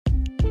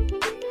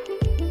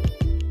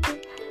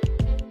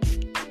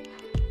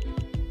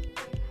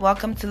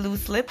Welcome to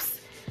Loose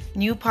Lips,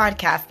 new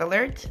podcast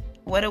alert.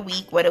 What a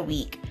week, what a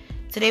week.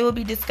 Today we'll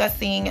be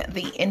discussing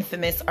the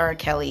infamous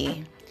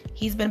R.Kelly.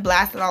 He's been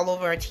blasted all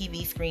over our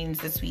TV screens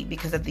this week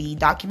because of the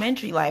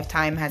documentary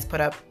Lifetime has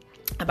put up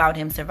about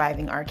him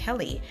surviving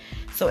R.Kelly.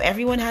 So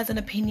everyone has an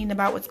opinion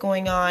about what's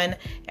going on.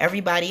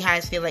 Everybody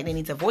feel like they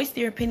need to voice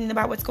their opinion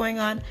about what's going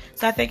on.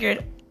 So I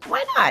figured,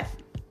 why not?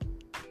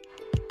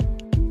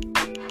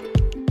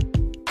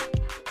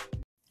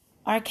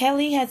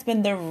 R.Kelly has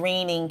been the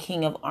reigning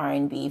king of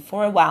R&B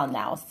for a while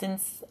now,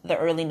 since the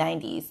early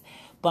 90s.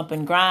 Bump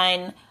and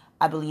Grind,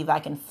 I Believe I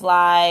Can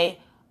Fly,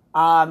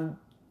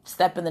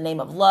 Step in the Name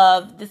of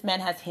Love. This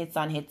man has hits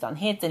on hits on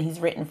hits, and he's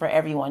written for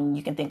everyone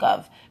you can think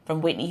of. From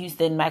Whitney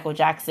Houston, Michael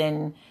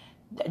Jackson,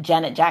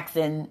 Janet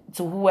Jackson,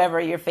 to whoever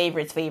your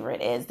favorite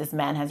is, this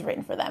man has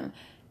written for them.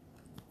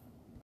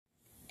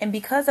 And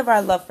because of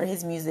our love for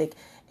his music,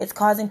 it's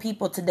causing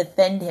people to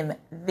defend him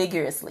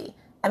vigorously.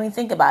 I mean,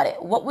 think about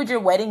it. What would your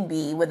wedding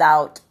be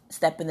without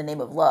Step in the Name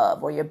of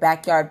Love, or your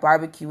backyard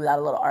barbecue without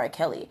a little R.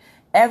 Kelly?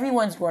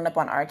 Everyone's grown up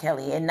on R.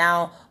 Kelly, and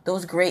now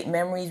those great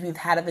memories we've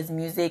had of his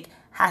music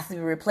has to be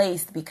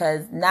replaced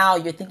because now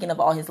you're thinking of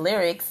all his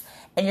lyrics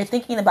and you're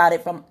thinking about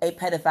it from a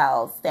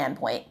pedophile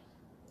standpoint.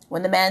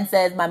 When the man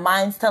says, my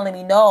mind's telling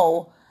me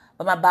no,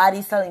 but my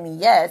body's telling me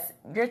yes,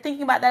 you're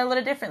thinking about that a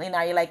little differently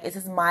now. You're like, is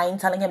his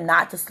mind telling him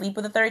not to sleep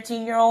with a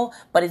 13-year-old,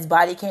 but his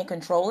body can't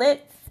control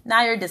it?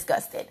 Now you're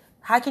disgusted.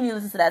 How can you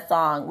listen to that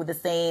song with the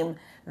same,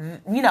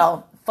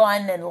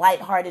 fun and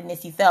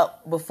lightheartedness you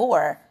felt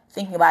before,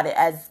 thinking about it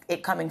as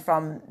it coming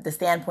from the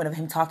standpoint of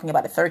him talking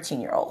about a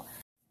 13-year-old?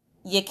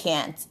 You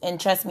can't.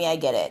 And trust me, I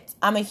get it.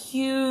 I'm a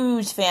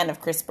huge fan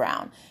of Chris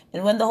Brown.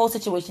 And when the whole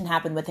situation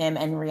happened with him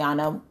and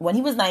Rihanna, when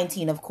he was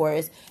 19, of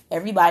course,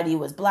 everybody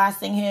was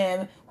blasting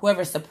him.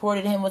 Whoever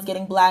supported him was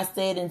getting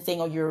blasted and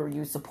saying, oh,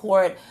 you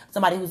support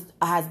somebody who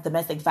has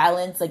domestic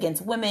violence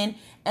against women.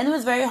 And it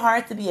was very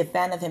hard to be a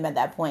fan of him at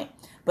that point.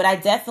 But I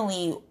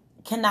definitely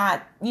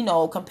cannot,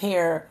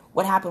 compare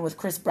what happened with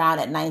Chris Brown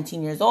at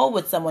 19 years old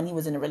with someone he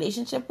was in a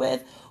relationship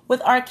with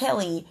R.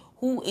 Kelly,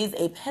 who is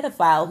a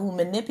pedophile who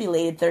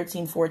manipulated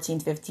 13, 14,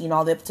 15,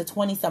 all the way up to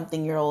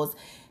 20-something-year-olds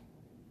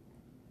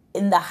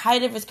in the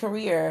height of his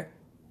career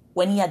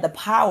when he had the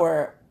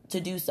power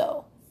to do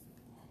so.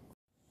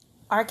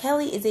 R.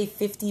 Kelly is a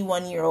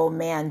 51-year-old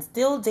man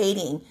still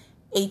dating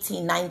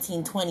 18,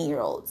 19,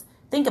 20-year-olds.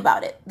 Think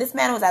about it. This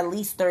man was at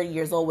least 30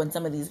 years old when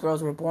some of these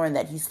girls were born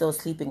that he's still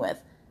sleeping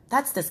with.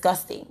 That's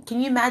disgusting.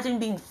 Can you imagine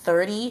being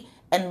 30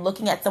 and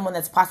looking at someone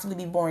that's possibly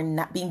being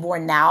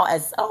born now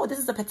as, oh, this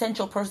is a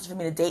potential person for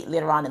me to date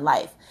later on in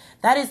life?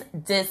 That is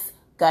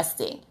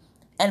disgusting.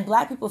 And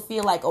black people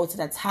feel like, oh, it's an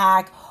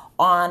attack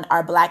on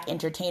our black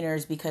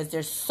entertainers because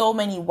there's so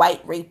many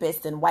white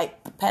rapists and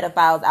white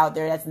pedophiles out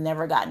there that's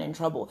never gotten in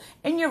trouble.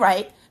 And you're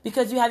right,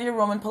 because you have your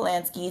Roman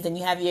Polanskis and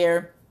you have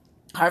your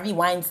Harvey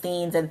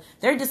Weinsteins, and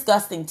they're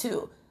disgusting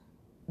too.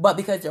 But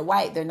because they're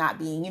white, they're not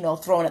being,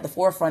 thrown at the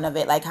forefront of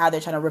it, like how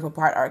they're trying to rip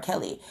apart R.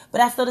 Kelly. But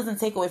that still doesn't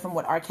take away from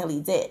what R. Kelly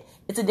did.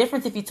 It's a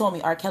difference if you told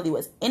me R. Kelly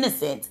was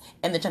innocent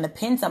and they're trying to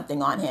pin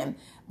something on him.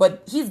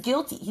 But he's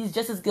guilty. He's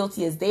just as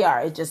guilty as they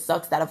are. It just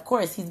sucks that, of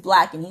course, he's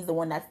black and he's the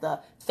one that's the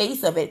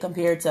face of it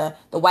compared to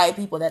the white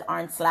people that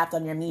aren't slapped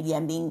on your media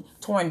and being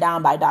torn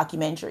down by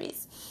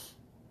documentaries.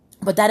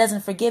 But that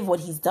doesn't forgive what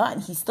he's done.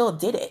 He still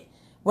did it.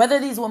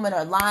 Whether these women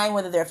are lying,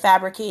 whether they're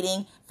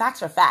fabricating,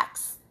 facts are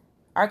facts.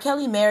 R.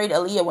 Kelly married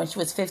Aaliyah when she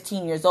was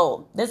 15 years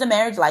old. There's a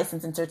marriage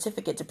license and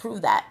certificate to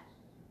prove that.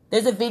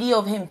 There's a video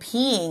of him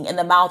peeing in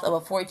the mouth of a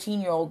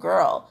 14-year-old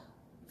girl.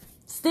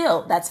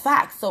 Still, that's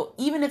facts. So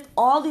even if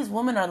all these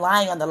women are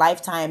lying on the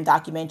Lifetime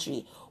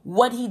documentary,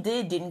 what he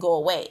did didn't go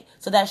away.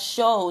 So that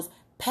shows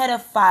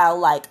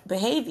pedophile-like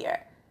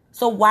behavior.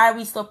 So why are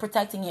we still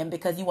protecting him?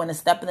 Because you want to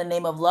step in the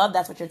name of love?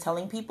 That's what you're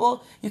telling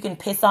people? You can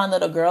piss on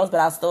little girls, but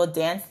I'll still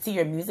dance to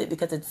your music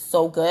because it's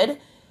so good?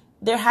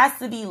 There has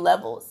to be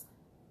levels.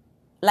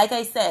 Like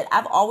I said,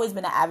 I've always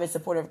been an avid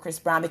supporter of Chris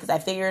Brown because I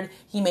figured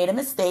he made a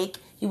mistake.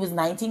 He was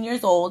 19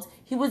 years old.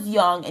 He was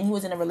young, and he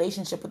was in a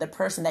relationship with a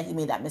person that he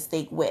made that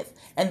mistake with.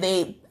 And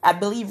I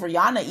believe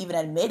Rihanna even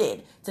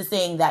admitted to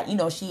saying that,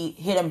 she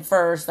hit him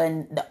first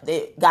and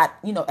they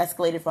got,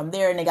 escalated from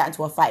there and they got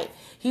into a fight.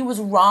 He was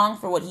wrong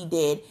for what he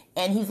did,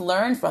 and he's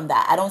learned from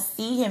that. I don't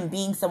see him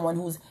being someone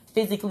who's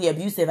physically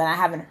abusive, and I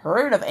haven't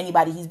heard of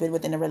anybody he's been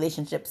with in a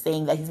relationship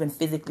saying that he's been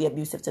physically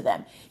abusive to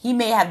them. He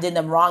may have done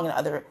them wrong in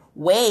other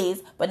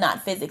ways, but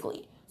not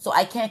physically. So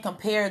I can't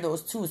compare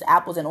those two as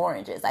apples and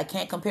oranges. I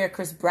can't compare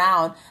Chris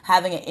Brown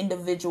having an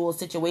individual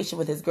situation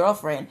with his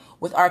girlfriend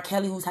with R.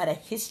 Kelly, who's had a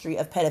history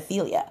of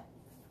pedophilia.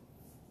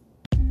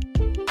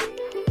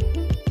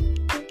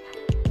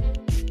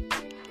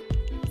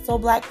 So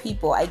black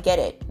people, I get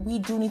it. We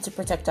do need to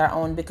protect our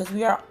own because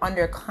we are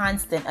under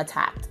constant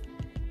attack.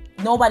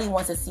 Nobody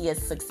wants to see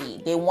us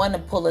succeed. They want to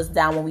pull us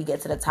down when we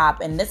get to the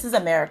top. And this is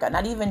America,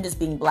 not even just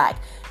being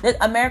black.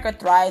 America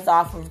thrives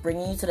off of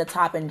bringing you to the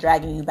top and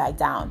dragging you back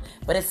down,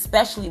 but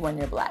especially when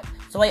you're black.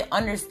 So I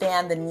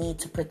understand the need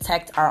to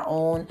protect our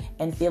own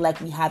and feel like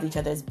we have each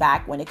other's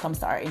back when it comes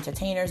to our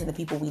entertainers and the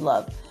people we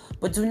love.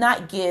 But do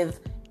not give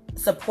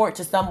support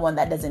to someone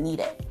that doesn't need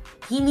it.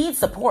 He needs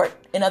support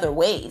in other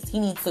ways. He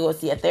needs to go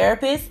see a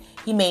therapist.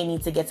 He may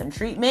need to get some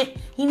treatment.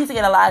 He needs to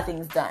get a lot of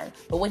things done.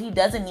 But what he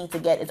doesn't need to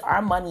get is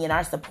our money and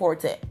our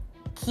support to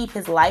keep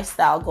his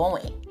lifestyle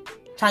going,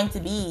 trying to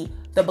be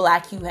the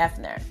black Hugh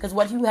Hefner. Because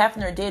what Hugh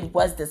Hefner did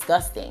was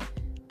disgusting.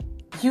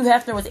 Hugh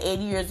Hefner was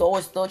 80 years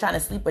old, still trying to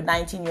sleep with a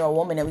 19-year-old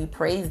woman, and we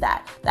praise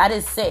that. That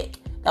is sick.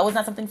 That was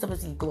not something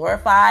supposed to be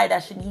glorified.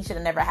 He should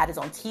have never had his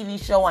own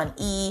TV show on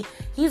E!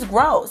 He's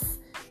gross.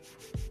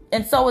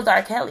 And so is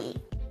R.Kelly.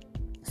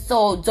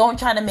 So don't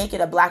try to make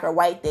it a black or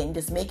white thing.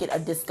 Just make it a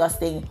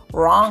disgusting,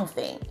 wrong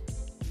thing.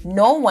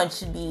 No one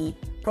should be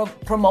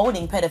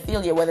promoting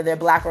pedophilia, whether they're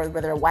black or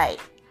whether they're white.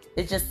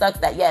 It just sucks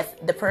that, yes,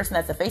 the person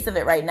that's the face of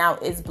it right now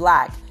is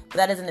black, but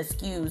that doesn't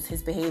excuse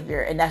his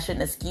behavior, and that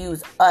shouldn't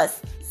excuse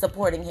us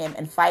supporting him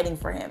and fighting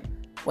for him.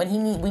 We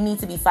need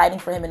to be fighting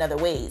for him in other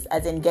ways,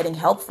 as in getting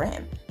help for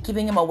him,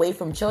 keeping him away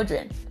from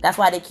children. That's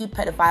why they keep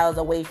pedophiles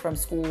away from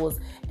schools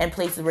and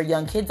places where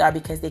young kids are,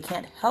 because they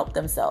can't help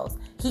themselves.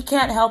 He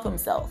can't help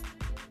himself.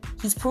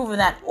 He's proven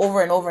that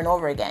over and over and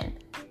over again.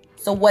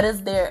 So what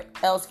is there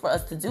else for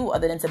us to do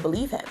other than to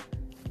believe him?